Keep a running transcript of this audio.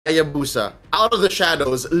Hayabusa out of the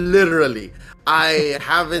shadows, literally. I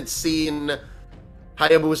haven't seen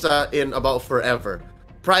Hayabusa in about forever.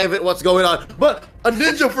 Private, what's going on? But a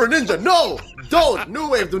ninja for a ninja. No, don't. New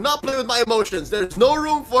Wave, do not play with my emotions. There's no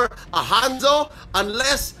room for a Hanzo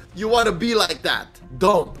unless you want to be like that.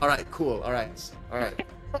 Don't. All right, cool. All right. I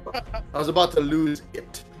was about to lose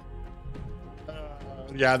it.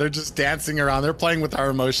 Yeah, they're just dancing around. They're playing with our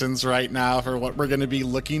emotions right now for what we're going to be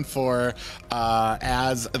looking for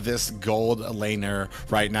as this gold laner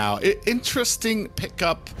right now. Interesting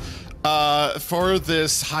pickup for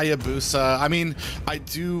this Hayabusa. I mean, I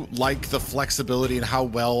do like the flexibility and how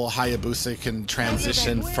well Hayabusa can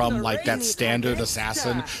transition from like that standard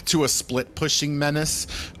assassin to a split pushing menace.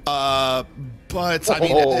 But I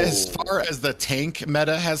mean, as far as the tank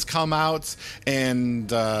meta has come out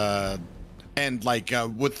and like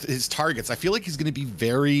with his targets, I feel like he's going to be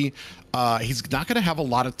very he's not going to have a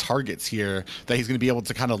lot of targets here that he's going to be able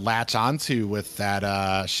to kind of latch onto with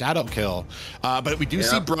that shadow kill. But we do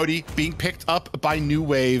see Brody being picked up by New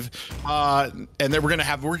Wave, and then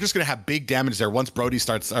we're just going to have big damage there once Brody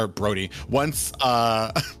starts, or once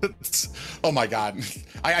oh my god,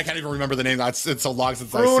 I can't even remember the name. It's so long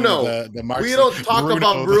since Bruno. I've seen the marks. We don't talk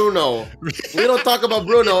about Bruno. We don't talk about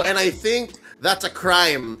Bruno, and I think that's a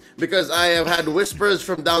crime, because I have had whispers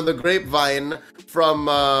from down the grapevine from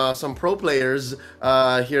some pro players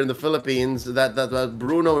here in the Philippines that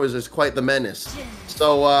Bruno is quite the menace.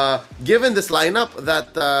 So given this lineup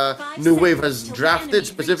that New Wave has drafted,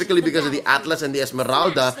 specifically because of the Atlas and the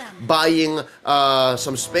Esmeralda buying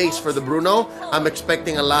some space for the Bruno, I'm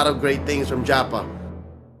expecting a lot of great things from Japa.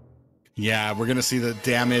 Yeah, we're gonna see the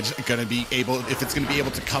damage gonna be able, if it's gonna be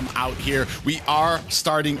able to come out here. We are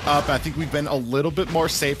starting up. I think we've been a little bit more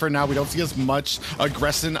safer now. We don't see as much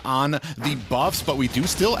aggression on the buffs, but we do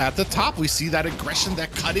still at the top. We see that aggression,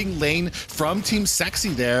 that cutting lane from Team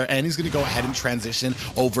Sexi there, and he's gonna go ahead and transition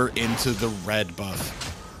over into the red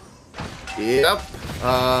buff. Yep.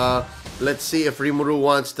 Let's see if Rimuru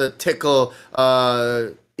wants to tickle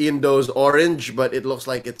Indo's orange, but it looks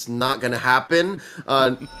like it's not gonna happen.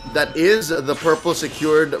 That is the purple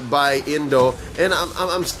secured by Indo, and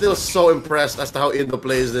I'm still so impressed as to how Indo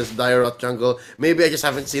plays this Dire jungle. Maybe I just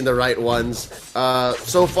haven't seen the right ones.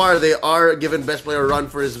 So far, they are giving best player a run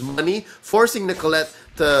for his money, forcing Nicolette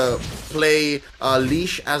to play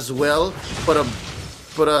leash as well. Put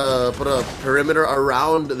a perimeter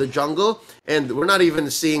around the jungle, and we're not even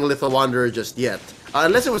seeing Little Wanderer just yet,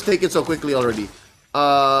 unless it was taken so quickly already.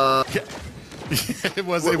 It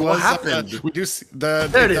was. What happened? We do see it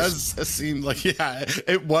does seem like, yeah,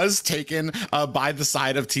 it was taken by the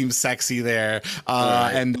side of Team Sexi there,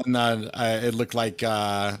 right. And then it looked like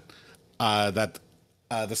that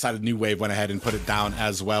the side of New Wave went ahead and put it down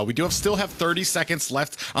as well. We do still have 30 seconds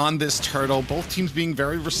left on this turtle. Both teams being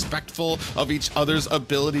very respectful of each other's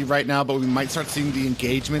ability right now, but we might start seeing the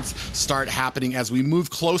engagements start happening as we move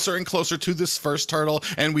closer and closer to this first turtle,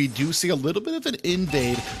 and we do see a little bit of an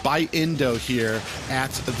invade by Indo here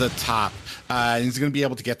at the top. He's going to be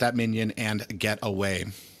able to get that minion and get away.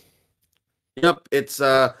 Yep, it's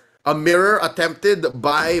a mirror attempted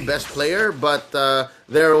by best player, but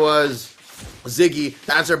there was Ziggy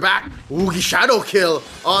to answer back. Oogie shadow kill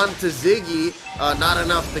onto Ziggy. Not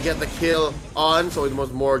enough to get the kill on, so it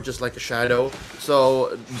was more just like a shadow.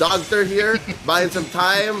 So Dogter here buying some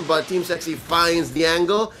time, but Team Sexi finds the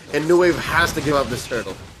angle, and New Wave has to give up this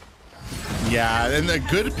turtle. Yeah, and a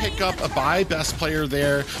good pickup by best player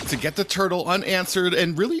there to get the turtle unanswered,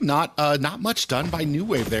 and really not much done by New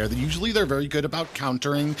Wave there. Usually they're very good about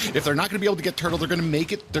countering. If they're not going to be able to get turtle, they're going to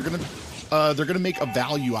make it. They're going to make a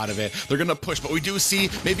value out of it. They're going to push, but we do see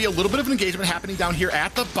maybe a little bit of an engagement happening down here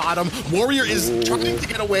at the bottom. Warrior is trying to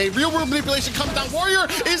get away. Real world manipulation comes down. Warrior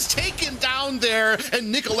is taken down there,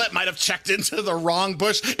 and Nicolette might have checked into the wrong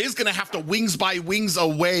bush. Is going to have to wings by wings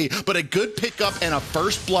away, but a good pickup and a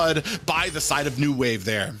first blood by the side of New Wave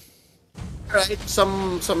there. All right,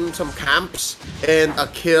 some camps and a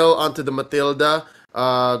kill onto the Matilda.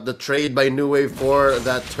 The trade by New Wave for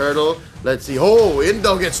that turtle. Let's see. Oh,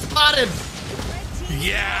 Indo gets spotted.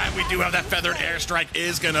 Yeah, we do have that feathered airstrike.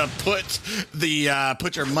 Is gonna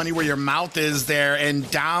put your money where your mouth is there, and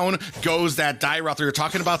down goes that Dire. You're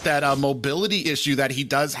talking about that mobility issue that he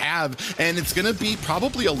does have, and it's gonna be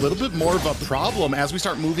probably a little bit more of a problem as we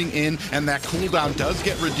start moving in, and that cooldown does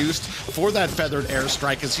get reduced for that feathered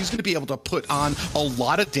airstrike, because he's gonna be able to put on a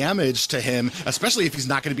lot of damage to him, especially if he's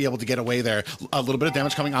not gonna be able to get away there. A little bit of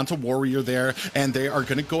damage coming onto Warrior there, and they are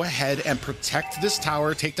gonna go ahead and protect this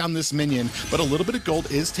tower, take down this minion, but a little bit of gold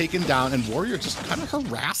is taken down, and Warrior just kind of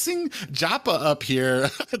harassing Japa up here,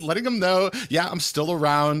 letting him know, yeah, I'm still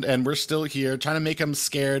around and we're still here, trying to make him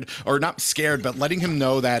scared, or not scared, but letting him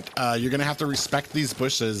know that you're gonna have to respect these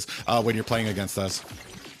bushes when you're playing against us.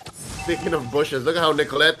 Speaking of bushes, look at how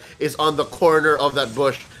Nicolette is on the corner of that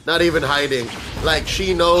bush, not even hiding. Like,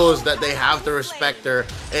 she knows that they have to respect her,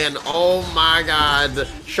 and oh my god,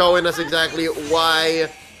 showing us exactly why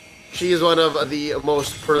she is one of the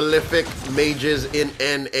most prolific mages in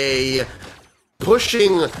NA.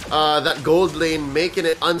 Pushing that gold lane, making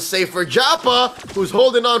it unsafe for Japa, who's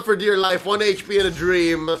holding on for dear life, 1 HP in a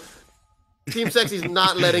dream. Team Sexy's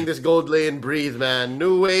not letting this gold lane breathe, man.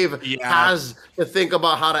 New Wave has to think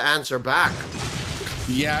about how to answer back.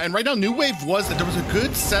 Yeah, and right now, New Wave there was a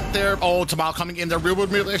good set there. Oh, Tamal coming in there. Real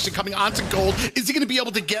World actually coming onto gold. Is he going to be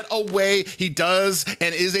able to get away? He does,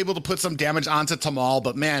 and is able to put some damage onto Tamal.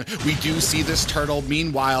 But man, we do see this turtle,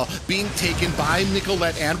 meanwhile, being taken by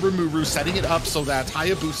Nicolette and Rimuru, setting it up so that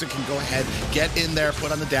Hayabusa can go ahead, get in there,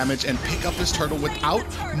 put on the damage, and pick up this turtle without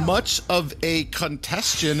much of a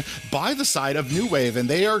contestation by the side of New Wave. And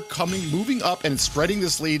they are moving up and spreading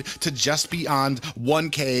this lead to just beyond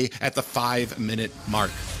 1K at the 5-minute mark.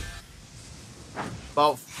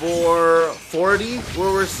 About 440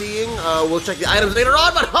 where we're seeing. We'll check the items later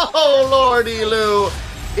on, but oh lordy Lou,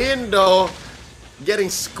 Indo getting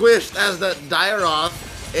squished as that Dairoth.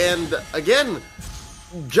 And again,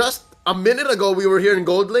 just a minute ago we were here in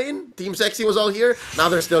gold lane. Team Sexy was all here. Now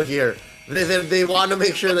they're still here. They want to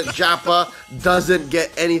make sure that Japa doesn't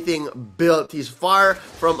get anything built. He's far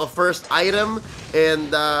from a first item,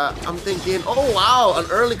 and I'm thinking, oh wow, an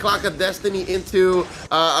early Clock of Destiny into,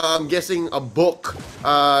 I'm guessing a book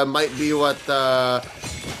might be what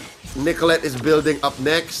Nicolette is building up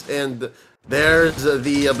next, and there's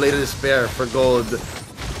the Blade of Despair for gold.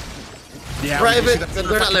 Yeah, private,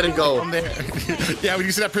 they're not letting go. Yeah, when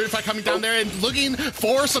you see that Purify coming down there and looking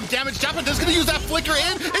for some damage, Japa is going to use that flicker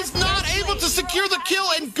in, is not able to secure the kill,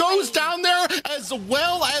 and goes down there, as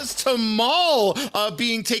well as Tamal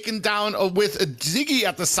being taken down with Ziggy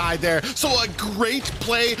at the side there. So a great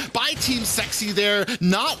play by Team Sexy there,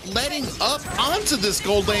 not letting up onto this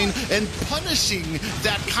gold lane and punishing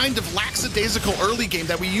that kind of lackadaisical early game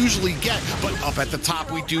that we usually get. But up at the top,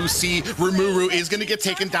 we do see Rimuru is going to get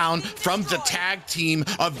taken down from the tag team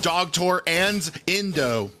of Dogtor and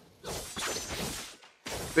Indo.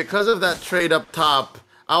 Because of that trade up top,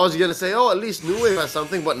 I was gonna say, oh, at least New Wave has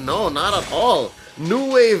something, but no, not at all.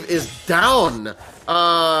 New Wave is down.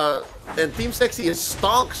 And Team Sexy is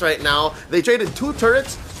stonks right now. They traded 2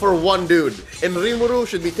 turrets for 1 dude. And Rimuru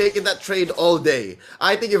should be taking that trade all day.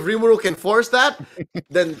 I think if Rimuru can force that,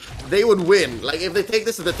 then they would win. Like, if they take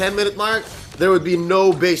this to the 10-minute mark, there would be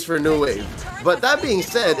no base for New Wave. But that being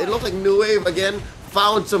said, it looks like New Wave, again,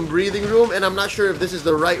 found some breathing room, and I'm not sure if this is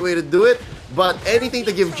the right way to do it, but anything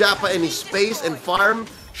to give Japa any space and farm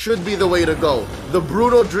should be the way to go. The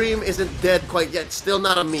Bruno Dream isn't dead quite yet, still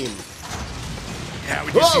not a meme. Yeah,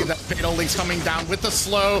 we do see that Fatal Link's coming down with the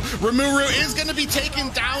slow. Rimuru is going to be taken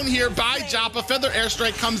down here by Japa. Feather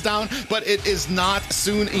Airstrike comes down, but it is not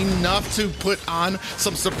soon enough to put on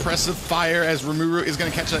some suppressive fire, as Rimuru is going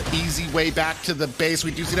to catch an easy way back to the base.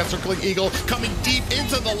 We do see that Circling Eagle coming deep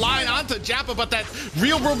into the line onto Japa, but that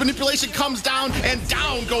real world manipulation comes down, and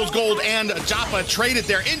down goes gold, and Japa traded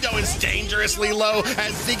there. Indo is dangerously low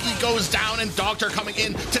as Ziggy goes down, and Dogtor coming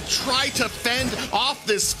in to try to fend off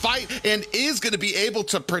this fight, and is going to be able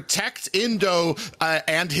to protect Indo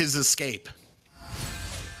and his escape.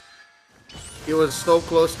 He was so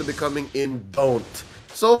close to becoming Indon't.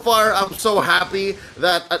 So far, I'm so happy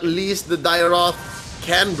that at least the Dairoth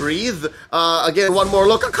can breathe. Again, one more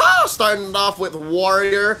look. Starting off with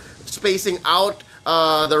Warrior, spacing out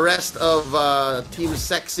the rest of Team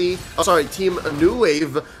Sexy. Oh, sorry, Team New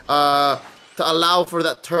Wave. To allow for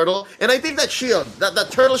that turtle. And I think that shield,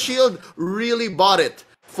 that turtle shield really bought it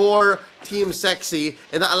for Team Sexy,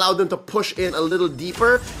 and that allowed them to push in a little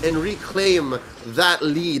deeper and reclaim that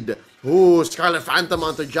lead. Ooh, Scarlet Phantom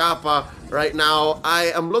onto Japa right now.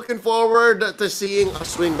 I am looking forward to seeing a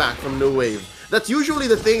swing back from New Wave. That's usually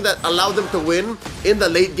the thing that allowed them to win in the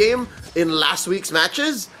late game in last week's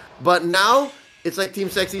matches, but now it's like Team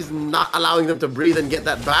Sexy's not allowing them to breathe and get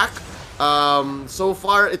that back. So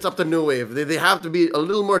far, it's up to New Wave. They have to be a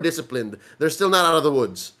little more disciplined. They're still not out of the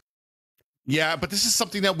woods. Yeah, but this is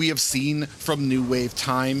something that we have seen from New Wave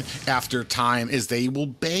time after time is they will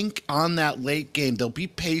bank on that late game. They'll be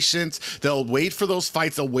patient. They'll wait for those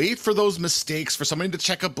fights. They'll wait for those mistakes, for somebody to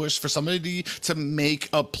check a bush, for somebody to make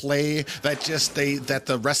a play that that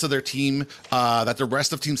the rest of their team, that the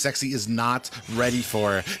rest of Team Sexy is not ready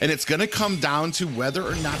for. And it's going to come down to whether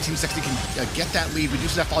or not Team Sexy can get that lead. We do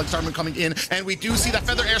see that Falling Starman coming in, and we do see that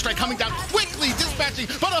Feather Airstrike coming down quickly, dispatching,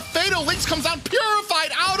 but a Fatal Lynx comes down purified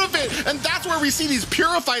out of it, and that's where we see these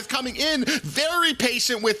Purifies coming in, very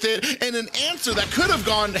patient with it, and an answer that could have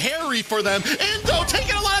gone hairy for them. Indo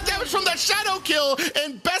taking a lot of damage from that shadow kill,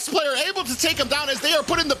 and best player able to take him down as they are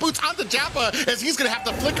putting the boots onto Jappa, as he's gonna have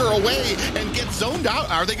to flicker away and get zoned out.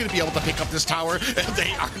 Are they gonna be able to pick up this tower?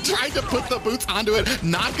 They are trying to put the boots onto it,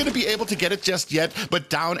 not gonna be able to get it just yet, but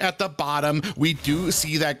down at the bottom, we do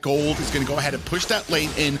see that Gold is gonna go ahead and push that lane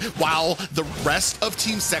in while the rest of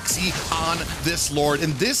Team Sexy on this Lord.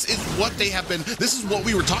 And this is what they have been, this is what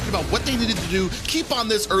we were talking about, what they needed to do. Keep on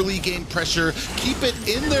this early game pressure, keep it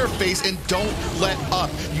in their face, and don't let up.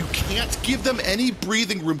 You can't give them any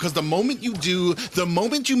breathing room, because the moment you do, the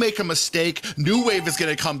moment you make a mistake, New Wave is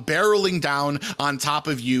gonna come barreling down on top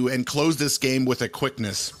of you and close this game with a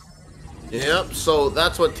quickness. Yep, so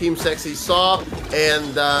that's what Team Sexy saw,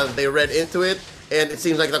 and they read into it, and it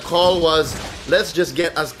seems like the call was, let's just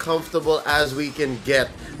get as comfortable as we can get.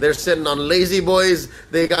 They're sitting on lazy boys.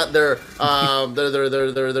 They got their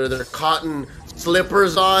their cotton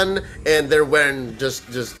slippers on, and they're wearing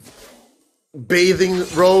just bathing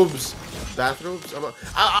robes, bathrobes.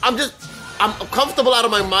 I'm comfortable out of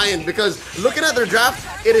my mind, because looking at their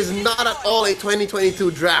draft, it is not at all a 2022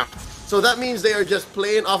 draft. So that means they are just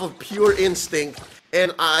playing off of pure instinct,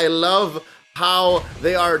 and I love how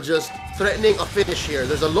they are just threatening a finish here.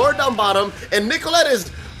 There's a Lord down bottom, and Nicolette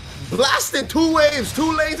is blasting two waves,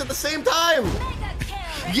 two lanes at the same time.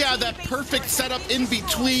 Yeah, that perfect setup in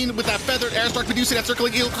between with that Feathered Airstrike. We do see that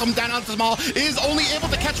circling eel come down onto Tamal. Is only able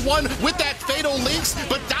to catch one with that Fatal Lynx,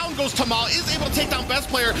 but down goes Tamal. Is able to take down best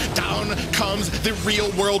player. Down comes the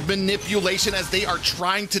real world manipulation as they are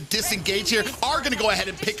trying to disengage here. Are going to go ahead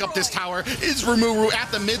and pick up this tower. Is Rimuru at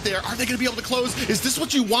the mid there? Are they going to be able to close? Is this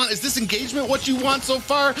what you want? Is this engagement what you want so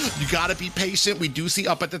far? You got to be patient. We do see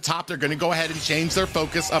up at the top, they're going to go ahead and change their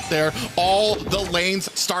focus up there. All the lanes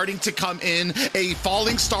starting to come in. A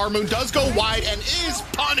Falling Star Moon does go wide and is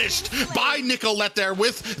punished by Nicolette there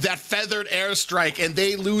with that Feathered Airstrike, and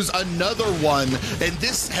they lose another one. And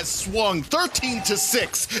this has swung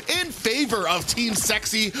 13-6 in favor of Team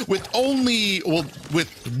Sexy with only, well,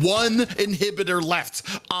 with one inhibitor left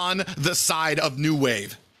on the side of New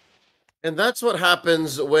Wave. And that's what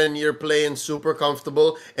happens when you're playing super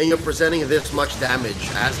comfortable and you're presenting this much damage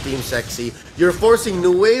as Team Sexy. You're forcing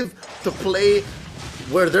New Wave to play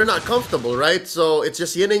where they're not comfortable, right? So it's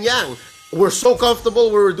just yin and yang. We're so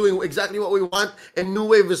comfortable, we're doing exactly what we want, and New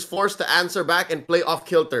Wave is forced to answer back and play off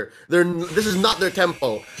kilter. This is not their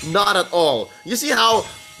tempo, not at all. You see how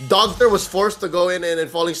Doctor was forced to go in and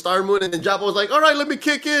Falling Star Moon, and then Jappa was like, all right, let me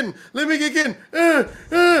kick in.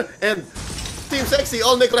 And Team Sexy,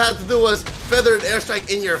 all Nicola had to do was Feathered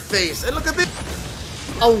Airstrike in your face. And look at this,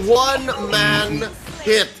 a one-man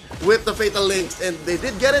hit with the Fatal Lynx, and they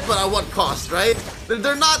did get it, but at what cost, right?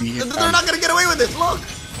 They're not gonna get away with this. Look.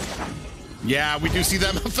 Yeah, we do see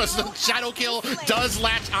them. Shadow kill does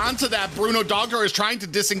latch onto that. Bruno Dogger is trying to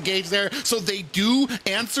disengage there, so they do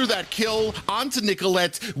answer that kill onto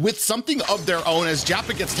Nicolette with something of their own as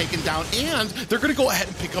Jappa gets taken down, and they're going to go ahead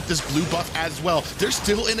and pick up this blue buff as well. They're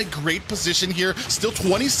still in a great position here. Still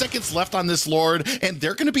 20 seconds left on this Lord, and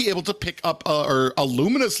they're going to be able to pick up a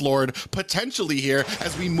Luminous Lord potentially here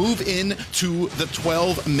as we move into the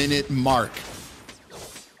 12-minute mark.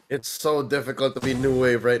 It's so difficult to be New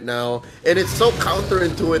Wave right now, and it's so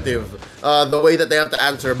counterintuitive, the way that they have to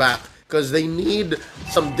answer back, because they need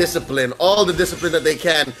some discipline, all the discipline that they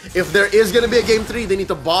can. If there is going to be a Game 3, they need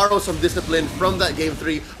to borrow some discipline from that Game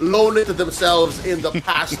 3, loan it to themselves in the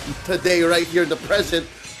past, today, right here in the present.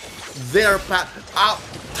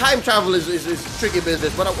 Time travel is tricky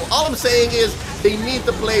business, but all I'm saying is they need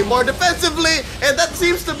to play more defensively, and that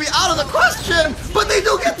seems to be out of the question, but they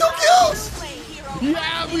do get 2 kills!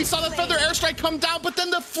 Yeah, we saw the Feather Airstrike come down, but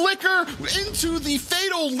then the flicker into the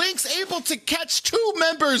Fatal Lynx, able to catch 2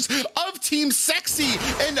 members of Team Sexy.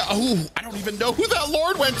 And, oh, I don't even know who that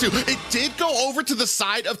Lord went to. It did go over to the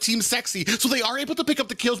side of Team Sexy, so they are able to pick up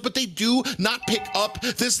the kills, but they do not pick up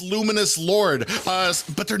this Luminous Lord.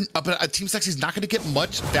 But Team Sexy is not going to get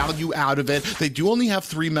much value out of it. They do only have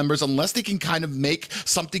 3 members, unless they can kind of make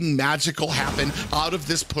something magical happen out of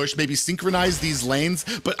this push, maybe synchronize these lanes.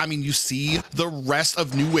 But, I mean, you see the rest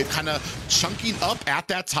of New Wave kind of chunking up at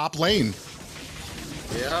that top lane.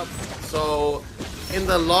 Yeah. So in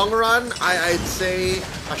the long run, I'd say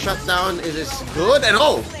a shutdown is good. And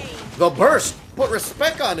oh, the burst. Put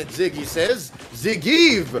respect on it, Ziggy says.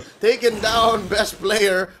 Ziggy taken down best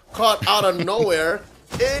player, caught out of nowhere.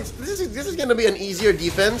 This is gonna be an easier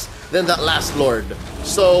defense than that last Lord.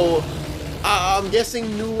 So I'm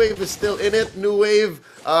guessing New Wave is still in it. New Wave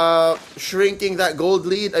shrinking that gold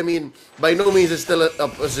lead. I mean, by no means it's still a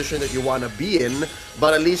position that you want to be in,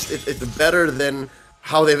 but at least it's better than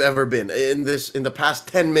how they've ever been in the past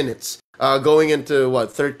 10 minutes, going into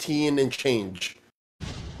what 13 and change.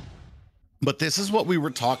 But this is what we were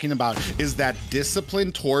talking about, is that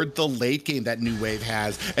discipline toward the late game that New Wave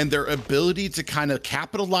has and their ability to kind of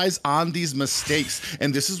capitalize on these mistakes.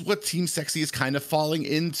 And this is what Team Sexy is kind of falling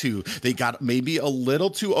into. They got maybe a little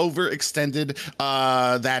too overextended.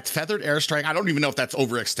 That feathered airstrike, I don't even know if that's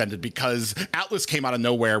overextended, because Atlas came out of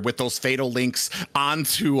nowhere with those fatal links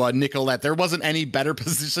onto Nicolette. There wasn't any better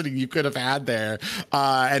positioning you could have had there.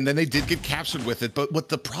 And then they did get captured with it. But what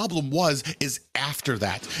the problem is after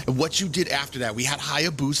that, and what you did after that, we had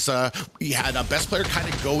Hayabusa, we had a best player kind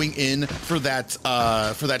of going in for that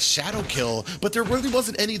shadow kill, but there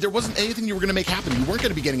wasn't anything you were going to make happen. You weren't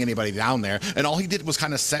going to be getting anybody down there, and all he did was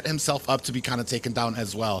kind of set himself up to be kind of taken down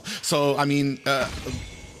as well. So I mean,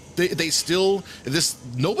 nobody's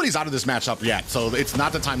out of this matchup yet, so it's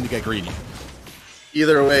not the time to get greedy.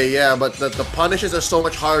 Either way, yeah, but the punishes are so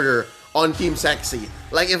much harder on Team Sexy.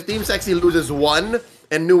 Like if Team Sexy loses one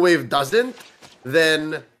and New Wave doesn't,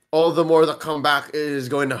 then all the more the comeback is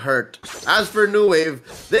going to hurt. As for New Wave,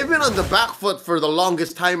 they've been on the back foot for the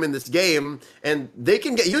longest time in this game, and they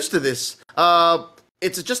can get used to this.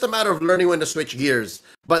 It's just a matter of learning when to switch gears.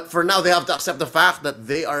 But for now, they have to accept the fact that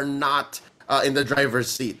they are not in the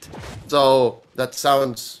driver's seat. So that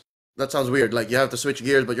sounds weird. Like you have to switch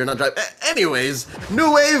gears, but you're not driving. Anyways,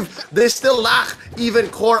 New Wave, they still lack even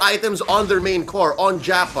core items on their main core, on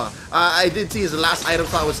Jappa. I did see his last item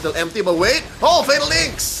slot was still empty, but wait. Oh, Fatal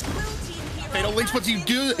Links! Fatal Links, what you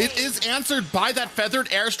do, it is answered by that feathered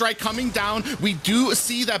airstrike coming down. We do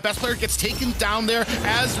see that best player gets taken down there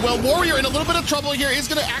as well. Warrior in a little bit of trouble here, is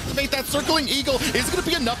going to activate that circling eagle. Is going to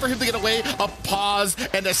be enough for him to get away. A pause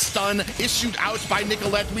and a stun issued out by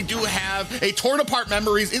Nicolette. We do have a torn apart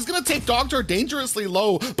memories. Is going to take Dogtar dangerously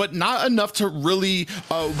low, but not enough to really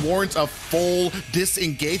warrant a full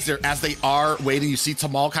disengage there as they are waiting. You see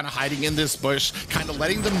Tamal kind of hiding in this bush, kind of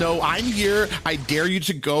letting them know, I'm here. I dare you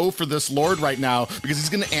to go for this Lord right now, because he's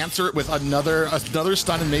going to answer it with another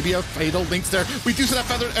stun and maybe a Fatal Links there. We do see that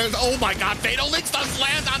feather. Oh my God, Fatal Links does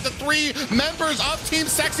land on the 3 members of Team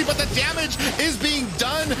Sexy, but the damage is being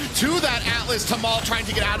done to that Atlas. Tamal trying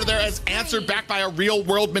to get out of there as answered back by a real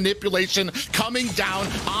world manipulation coming down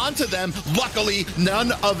onto them. Luckily,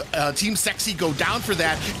 none of Team Sexy go down for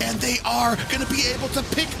that, and they are going to be able to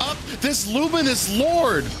pick up this Luminous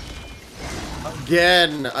Lord.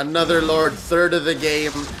 Again, another Lord, third of the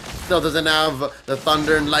game. Still doesn't have the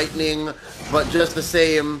Thunder and Lightning, but just the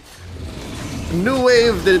same. New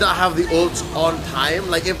Wave did not have the ults on time.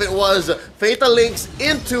 Like if it was Fatal Links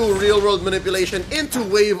into Real World Manipulation, into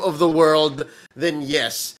Wave of the World, then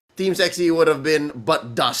yes, Team Sexy would have been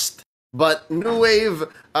but dust. But New Wave,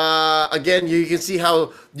 again, you can see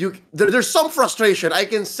how there's some frustration. I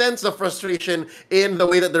can sense the frustration in the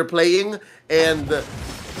way that they're playing, and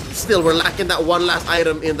still we're lacking that one last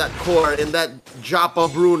item in that core, in that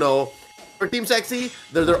Jappa Bruno. For Team Sexy,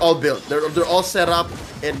 they're all built. They're all set up,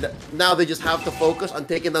 and now they just have to focus on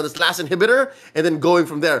taking down this last inhibitor and then going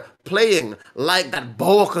from there, playing like that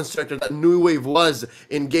boa constrictor that New Wave was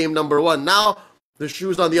in game number 1. Now the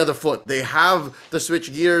shoe's on the other foot. They have to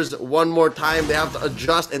switch gears one more time. They have to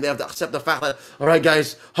adjust, and they have to accept the fact that, all right,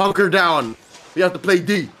 guys, hunker down. We have to play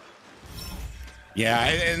D. Yeah,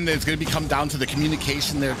 and it's going to come down to the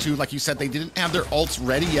communication there, too. Like you said, they didn't have their ults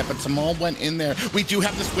ready yet, but Tamal went in there. We do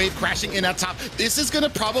have this wave crashing in at top. This is going to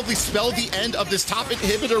probably spell the end of this top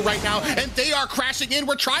inhibitor right now, and they are crashing in.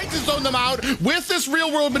 We're trying to zone them out with this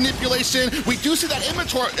real-world manipulation. We do see that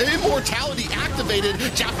immortality activated.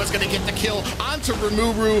 Jappa's going to get the kill onto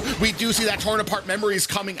Rimuru. We do see that torn apart memories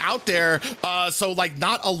coming out there. So, like,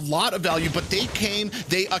 not a lot of value, but they came,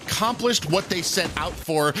 they accomplished what they set out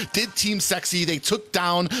for. Did Team Sexy. They took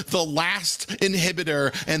down the last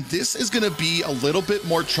inhibitor, and this is going to be a little bit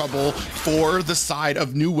more trouble for the side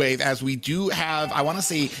of New Wave, as we do have, I want to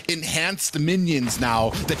say, enhanced minions now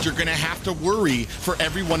that you're going to have to worry for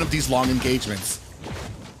every one of these long engagements.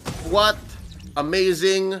 What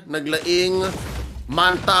amazing naglaing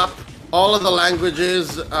mantap all of the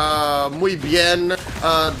languages, muy bien,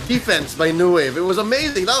 defense by New Wave. It was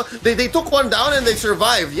amazing. Now, they took one down and they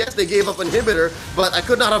survived. Yes, they gave up inhibitor, but I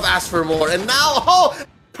could not have asked for more. And now, oh,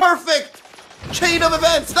 perfect chain of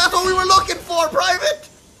events. That's what we were looking for, Private.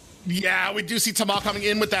 Yeah, we do see Tamal coming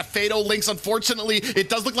in with that fatal links. Unfortunately, it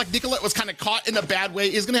does look like Nicolette was kind of caught in a bad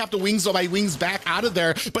way. Is going to have to wings back out of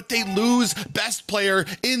there, but they lose best player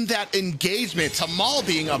in that engagement. Tamal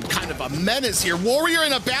being a kind of a menace here. Warrior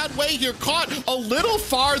in a bad way here, caught a little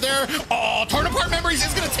far there. Oh, torn apart memories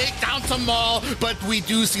is going to take down Tamal, but we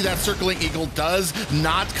do see that circling eagle does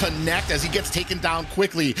not connect as he gets taken down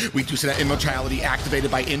quickly. We do see that immortality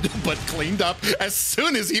activated by Indo, but cleaned up as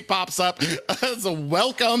soon as he pops up as a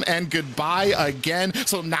welcome and goodbye again.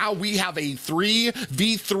 So now we have a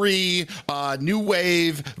 3v3 New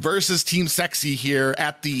Wave versus Team Sexy here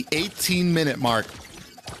at the 18-minute mark.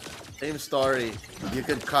 Same story. You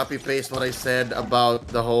could copy paste what I said about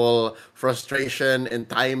the whole frustration and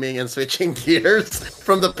timing and switching gears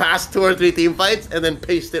from the past 2 or 3 team fights and then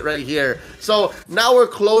paste it right here. So now we're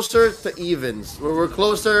closer to evens. We're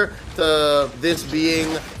closer to this being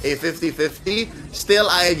a 50-50. Still,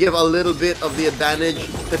 I give a little bit of the advantage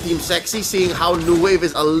to Team Sexy, seeing how New Wave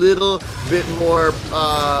is a little bit more,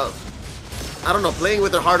 I don't know, playing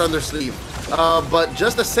with their heart on their sleeve. But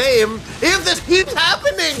just the same, if this keeps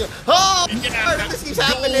happening, oh, if this keeps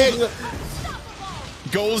happening.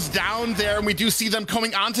 Goes down there, and we do see them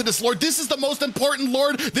coming onto this Lord. This is the most important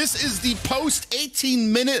Lord. This is the post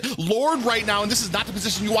 18-minute Lord right now, and this is not the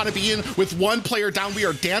position you want to be in with one player down. We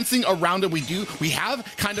are dancing around it. We have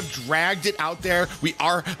kind of dragged it out there. We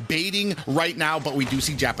are baiting right now, but we do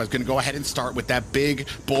see Jappa is going to go ahead and start with that big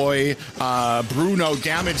boy Bruno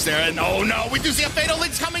damage there. And oh no, we do see a Fatal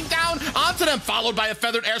Links coming down onto them, followed by a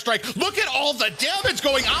Feathered Airstrike. Look at all the damage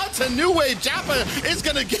going on to New Wave. Jappa is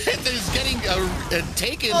going to getting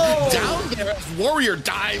taken down there as Warrior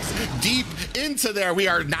dives deep into there. We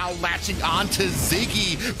are now latching on to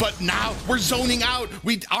Ziggy, but now we're zoning out.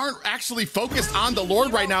 We aren't actually focused on the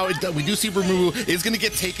Lord right now. We do see Ramu is going to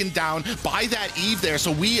get taken down by that Eve there.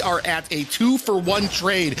 So we are at a 2-for-1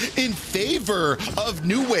 trade in favor of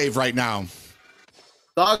New Wave right now.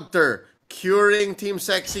 Doctor curing Team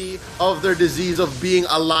Sexy of their disease of being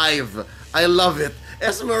alive. I love it.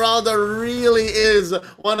 Esmeralda really is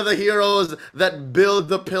one of the heroes that build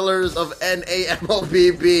the pillars of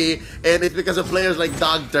MLBB, and it's because of players like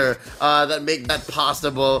Doctor that make that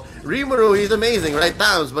possible. Rimuru, he's amazing, right,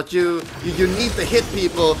 Towns? But you need to hit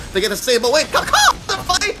people to get a save. But wait, come the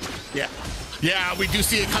fight! Yeah, we do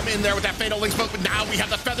see it come in there with that Fatal Links, but now we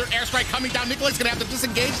have the Feathered Airstrike coming down. Nicholas gonna have to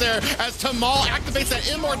disengage there as Tamal activates that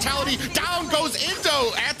immortality. Down goes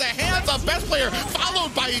Indo at the hands of best player,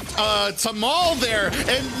 followed by Tamal there.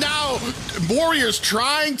 And now Warriors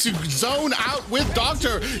trying to zone out with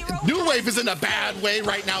Doctor. New Wave is in a bad way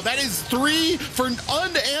right now. That is 3 for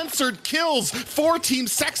unanswered kills for Team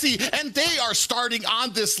Sexy, and they are starting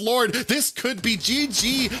on this Lord. This could be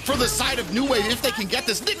GG for the side of New Wave if they can get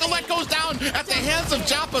this. Nicolette goes down at the hands of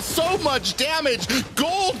Jappa, so much damage.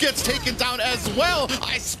 Gold gets taken down as well.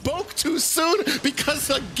 I spoke too soon because,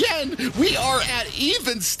 again, we are at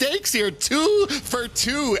even stakes here. 2 for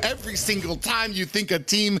 2. Every single time you think a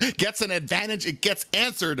team gets an advantage, it gets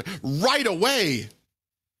answered right away.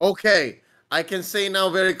 Okay, I can say now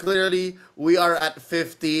very clearly, we are at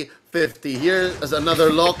 50-50. Here is another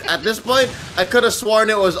look. At this point, I could have sworn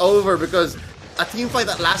it was over because a team fight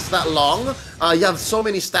that lasts that long, you have so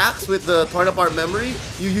many stacks with the torn apart memory,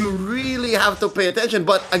 you really have to pay attention.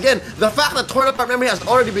 But again, the fact that torn apart memory has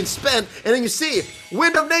already been spent, and then you see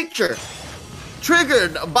Wind of Nature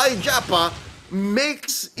triggered by Jappa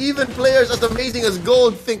makes even players as amazing as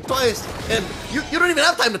Gold think twice. And you don't even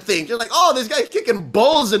have time to think. You're like, oh, this guy's kicking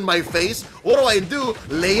balls in my face. What do?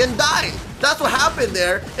 Lay and die. That's what happened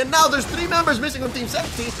there. And now there's 3 members missing from Team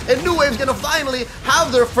Sexy, and New Wave's gonna finally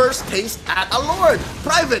have their first taste at a Lord.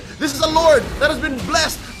 Private, this is a Lord that has been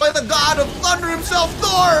blessed by the god of thunder himself,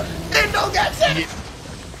 Thor. Indo gets it!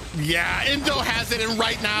 Yeah, Indo has it, and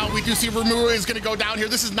right now we do see Rimuru is going to go down here.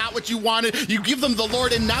 This is not what you wanted. You give them the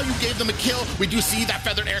Lord, and now you gave them a kill. We do see that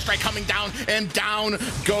Feathered Airstrike coming down, and down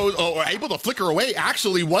goes, able to flicker away,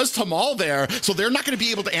 actually, was Tamal there. So they're not going to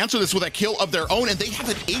be able to answer this with a kill of their own, and they have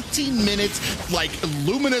an 18 minutes, like,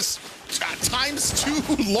 luminous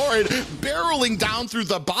 ×2 Lord barreling down through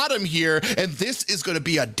the bottom here, and this is going to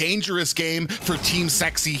be a dangerous game for Team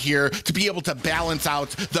Sexy here to be able to balance out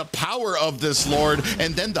the power of this Lord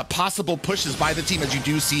and then the possible pushes by the team. As you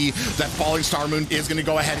do see that Falling Star Moon is going to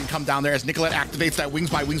go ahead and come down there as Nicolette activates that Wings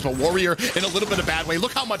by Wings, but Warrior in a little bit of bad way.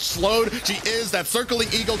 Look how much slowed she is. That circling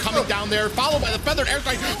eagle coming down there, followed by the feathered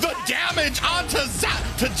airstrike. The damage onto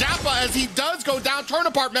Jappa as he does go down. Turn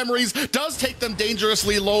apart memories does take them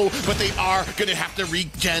dangerously low, but they are going to have to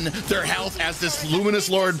regen their health as this Luminous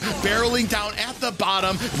Lord barreling down at the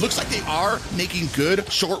bottom. Looks like they are making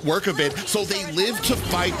good short work of it, so they live to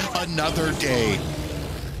fight another day.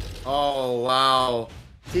 Oh, wow.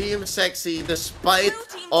 Team Sexy, despite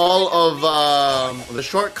all of the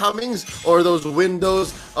shortcomings or those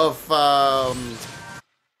windows of, I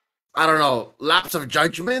don't know, lapse of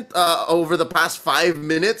judgment over the past 5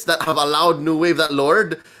 minutes that have allowed New Wave that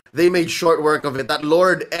Lord, they made short work of it. That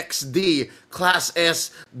Lord XD Class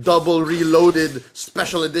S double reloaded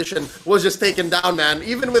special edition was just taken down, man.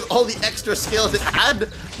 Even with all the extra skills it had,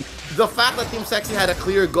 the fact that Team Sexy had a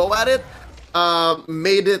clear go at it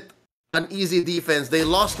made it an easy defense. They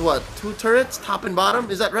lost, what, 2 turrets, top and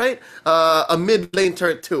bottom? Is that right? A mid lane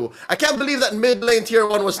turret too. I can't believe that mid lane tier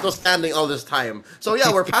 1 was still standing all this time. So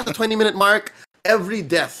yeah, we're past the 20-minute mark. Every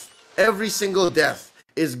death, every single death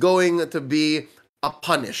is going to be a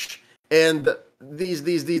punish. And these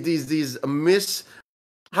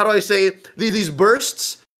how do I say, these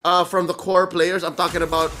bursts from the core players, I'm talking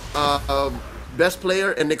about Best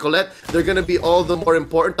Player and Nicolette, they're going to be all the more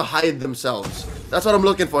important to hide themselves. That's what I'm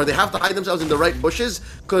looking for. They have to hide themselves in the right bushes,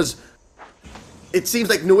 because it seems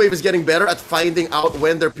like New Wave is getting better at finding out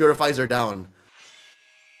when their purifies are down.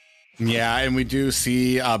 Yeah, and we do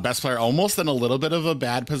see Best Player almost in a little bit of a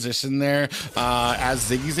bad position there as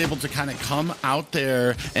Ziggy's able to kind of come out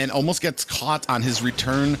there and almost gets caught on his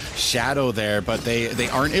return shadow there, but they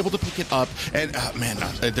aren't able to pick it up. And man,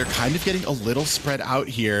 they're kind of getting a little spread out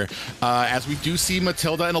here as we do see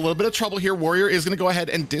Matilda in a little bit of trouble here. Warrior is going to go ahead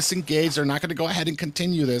and disengage. They're not going to go ahead and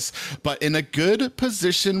continue this, but in a good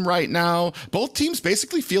position right now. Both teams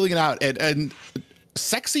basically feeling it out, and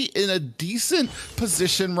Sexy in a decent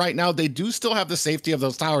position right now. They do still have the safety of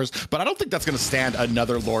those towers, but I don't think that's going to stand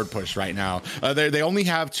another Lord push right now. They only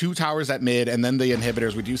have 2 towers at mid, and then the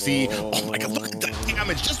inhibitors. We do see, oh my god, look at the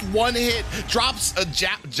damage. Just 1 hit drops a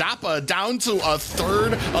Jappa down to a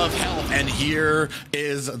 1/3 of health, and here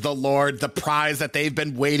is the Lord, the prize that they've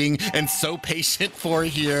been waiting and so patient for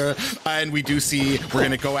here. And we do see we're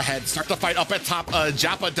going to go ahead, start the fight up at top.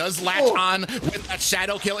 Jappa does latch on with that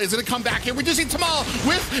shadow kill. Is going to come back here. We do see Tamal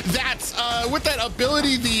with that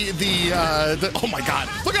ability, oh my god,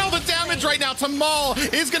 look at all the damage right now. Tamal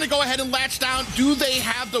is going to go ahead and latch down. Do they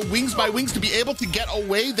have the Wings by Wings to be able to get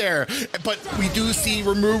away there? But we do see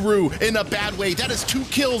Rimuru in a bad way. That is 2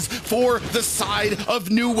 kills for the side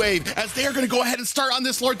of New Wave as they are going to go ahead and start on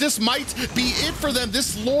this Lord. This might be it for them.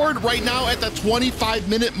 This Lord right now at the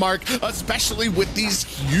 25-minute mark, especially with these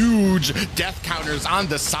huge death counters on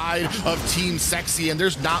the side of Team Sexy, and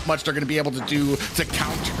there's not much they're going to be able to do to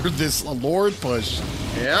counter this Lord push.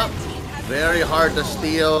 Yep, very hard to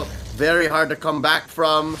steal, very hard to come back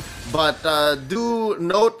from, but do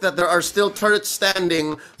note that there are still turrets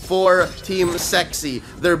standing for Team Sexy.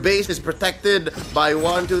 Their base is protected by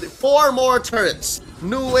 1, 2, 3, 4 more turrets.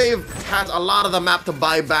 New Wave has a lot of the map to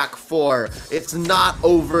buy back for. It's not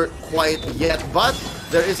over quite yet, but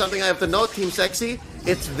there is something I have to note. Team Sexy,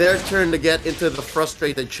 it's their turn to get into the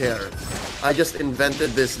frustrated chair. I just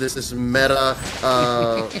invented this is meta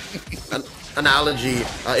an analogy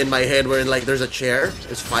in my head where like there's a chair,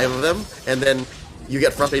 there's 5 of them, and then you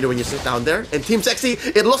get frustrated when you sit down there. And Team Sexy,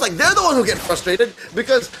 it looks like they're the one who get frustrated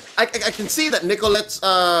because I can see that Nicolette's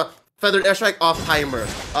feathered airstrike off timer.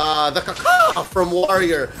 The caca from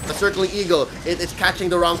Warrior, the circling eagle, it's catching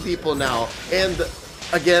the wrong people now. And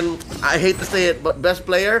again, I hate to say it, but Best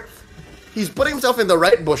Player, he's putting himself in the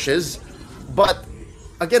right bushes, but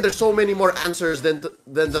again, there's so many more answers than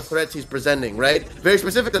the threats he's presenting, right? Very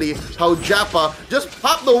specifically, how Jappa just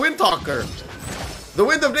popped the Windtalker. The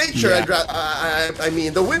Wind of Nature, yeah. I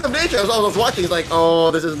mean, the Wind of Nature, as I was watching, it's like,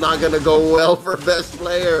 oh, this is not going to go well for Best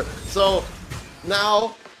Player. So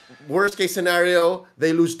now, worst case scenario,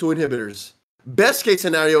 they lose 2 inhibitors. Best case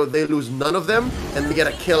scenario, they lose none of them, and they get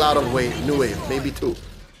a kill out of New Wave, maybe 2.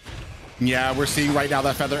 Yeah, we're seeing right now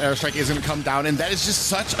that Feather Airstrike is going to come down, and that is just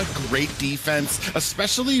such a great defense,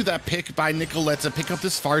 especially that pick by Nicolette to pick up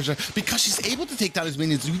this Farja, because she's able to take down his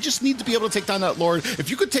minions. We just need to be able to take down that Lord.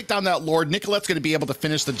 If you could take down that Lord, Nicolette's going to be able to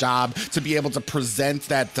finish the job, to be able to present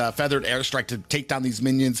that Feathered Airstrike to take down these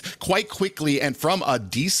minions quite quickly and from a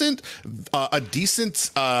decent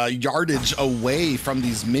yardage away from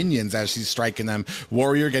these minions as she's striking them.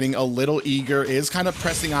 Warrior getting a little eager, is kind of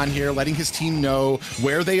pressing on here, letting his team know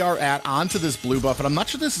where they are at onto this blue buff, but I'm not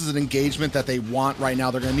sure this is an engagement that they want right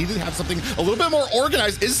now. They're going to need to have something a little bit more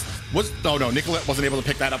organized. No, Nicolette wasn't able to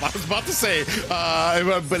pick that up. I was about to say,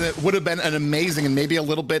 but it would have been an amazing and maybe a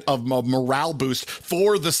little bit of a morale boost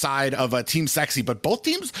for the side of Team Sexy. But both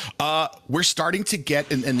teams, we're starting to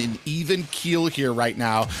get an even keel here right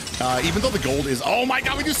now. Even though the gold is, oh my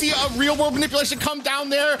God, we do see a real world manipulation come down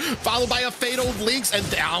there, followed by a fatal links, and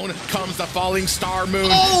down comes the falling star moon.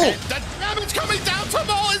 Oh! And the damage coming down.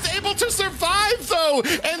 Tamal is able to survive though,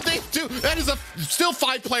 and they do. That is still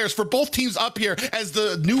 5 players for both teams up here, as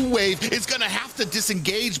the new wave is gonna have to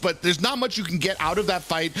disengage, but there's not much you can get out of that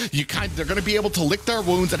fight. They're gonna be able to lick their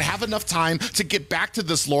wounds and have enough time to get back to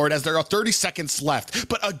this Lord, as there are 30 seconds left.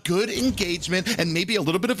 But a good engagement and maybe a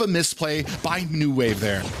little bit of a misplay by New Wave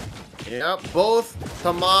there. Yep, both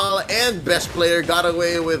Tamal and Best Player got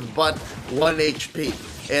away with but 1 HP.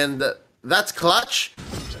 And that's clutch.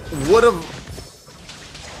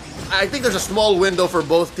 I think there's a small window for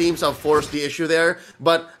both teams to have forced the issue there.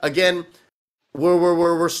 But again,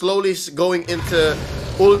 we're slowly going into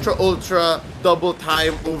ultra double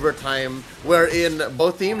time overtime, wherein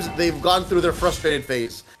both teams, they've gone through their frustrated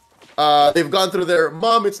phase. They've gone through their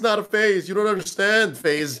 "Mom, it's not a phase, you don't understand"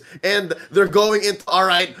 phase, and they're going into, all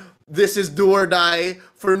right, this is do or die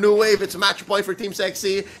for New Wave. It's match point for Team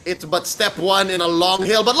Sexy. It's but step 1 in a long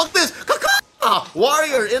hill. But look this,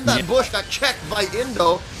 Warrior in that bush got checked by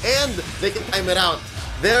Indo, and they can time it out.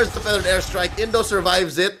 There's the Feathered Airstrike. Indo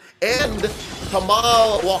survives it, and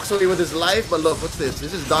Tamal walks away with his life. But look, what's this?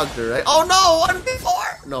 This is Doctor, right? Oh no,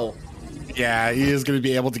 1v4! No. Yeah, he is going to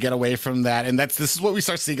be able to get away from that, and this is what we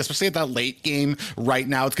start seeing, especially at that late game right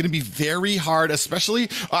now. It's going to be very hard, especially.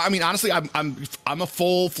 I mean, honestly, I'm a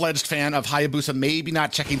full-fledged fan of Hayabusa. Maybe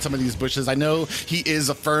not checking some of these bushes. I know he is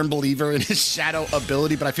a firm believer in his shadow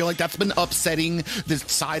ability, but I feel like that's been upsetting the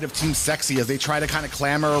side of Team Sexy as they try to kind of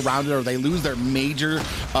clamor around it, or they lose their major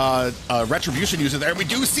retribution user there. And we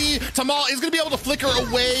do see Tamal is going to be able to flicker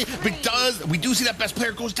away, but we do see that Best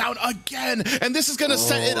Player goes down again, and this is going to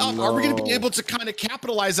set it up. No. Are we going to be able to kind of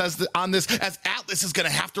capitalize on this, as Atlas is going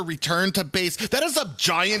to have to return to base? That is a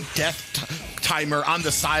giant death timer on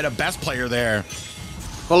the side of Best Player there.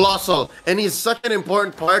 Colossal, and he's such an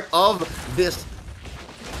important part of this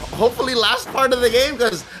hopefully last part of the game,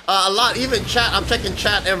 because even chat, I'm checking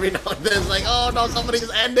chat every now and then. It's like, oh no, somebody's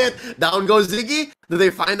ended. Down goes Ziggy. Do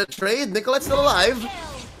they find a trade? Nicolette's still alive.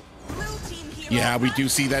 Yeah, we do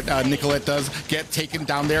see that Nicolette does get taken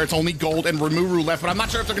down there. It's only Gold and Rimuru left, but I'm not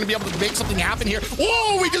sure if they're going to be able to make something happen here.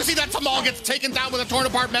 Whoa, we do see that Tamal gets taken down with a torn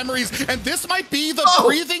apart memories, and this might be the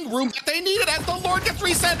breathing room that they needed as the Lord gets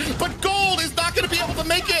reset, but Gold is not going to be able to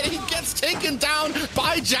make it. He gets taken down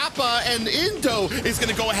by Jappa, and Indo is going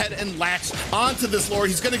to go ahead and latch onto this Lord.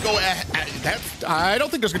 He's going to go ahead. I don't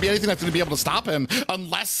think there's going to be anything that's going to be able to stop him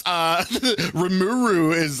unless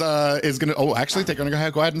Rimuru is going to, oh, actually, they're going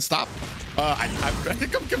to go ahead and stop. I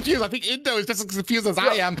think I'm confused. I think Indo is just as confused as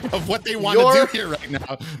I am of what they want to do here right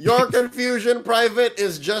now. Your confusion, Private,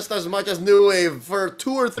 is just as much as New Wave. For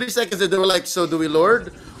 2 or 3 seconds, they were like, so do we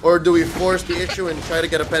Lord? Or do we force the issue and try to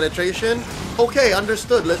get a penetration? Okay,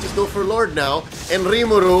 understood. Let's just go for Lord now. And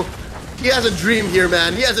Rimuru, he has a dream here,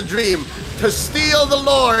 man. He has a dream to steal the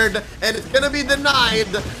Lord, and it's gonna be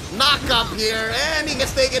denied. Knock up here, and he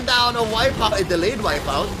gets taken down. A wipeout, a delayed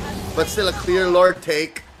wipeout, but still a clear Lord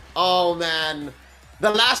take. Oh man,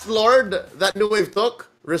 the last Lord that New Wave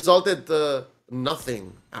took resulted to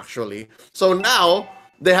nothing, actually. So now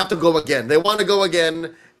they have to go again. They want to go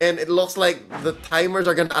again, and it looks like the timers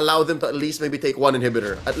are going to allow them to at least maybe take 1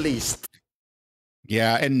 inhibitor, at least.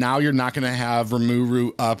 Yeah, and now you're not going to have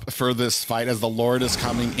Rimuru up for this fight as the Lord is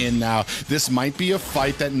coming in now. This might be a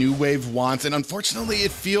fight that New Wave wants, and unfortunately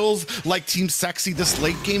it feels like Team Sexy, this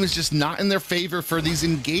late game is just not in their favor for these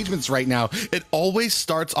engagements right now. It always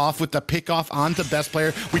starts off with the pickoff onto Best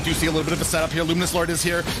Player. We do see a little bit of a setup here. Luminous Lord is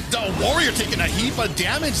here. The Warrior taking a heap of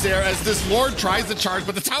damage there as this Lord tries to charge,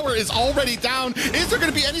 but the tower is already down. Is there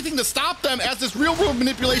going to be anything to stop them as this real world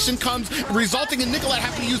manipulation comes, resulting in Nicolette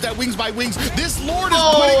having to use that wings by wings? This Lord is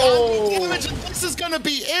putting on damage, and this is gonna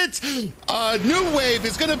be it. New Wave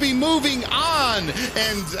is gonna be moving on,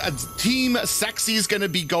 and Team Sexy is gonna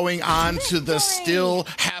be going on to the still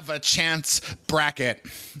have have a chance bracket.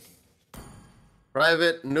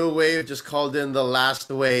 Private, New Wave just called in the last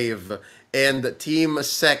wave. And Team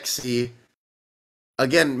Sexy,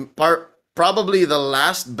 again, probably the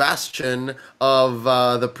last bastion of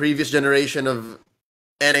the previous generation of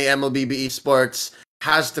MLBB esports,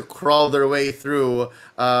 has to crawl their way through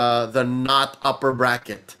the not upper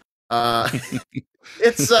bracket.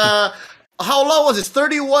 It's how long was it?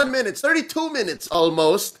 31 minutes, 32 minutes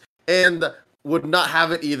almost, and would not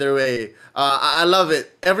have it either way. I love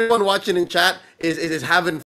it. Everyone watching in chat is having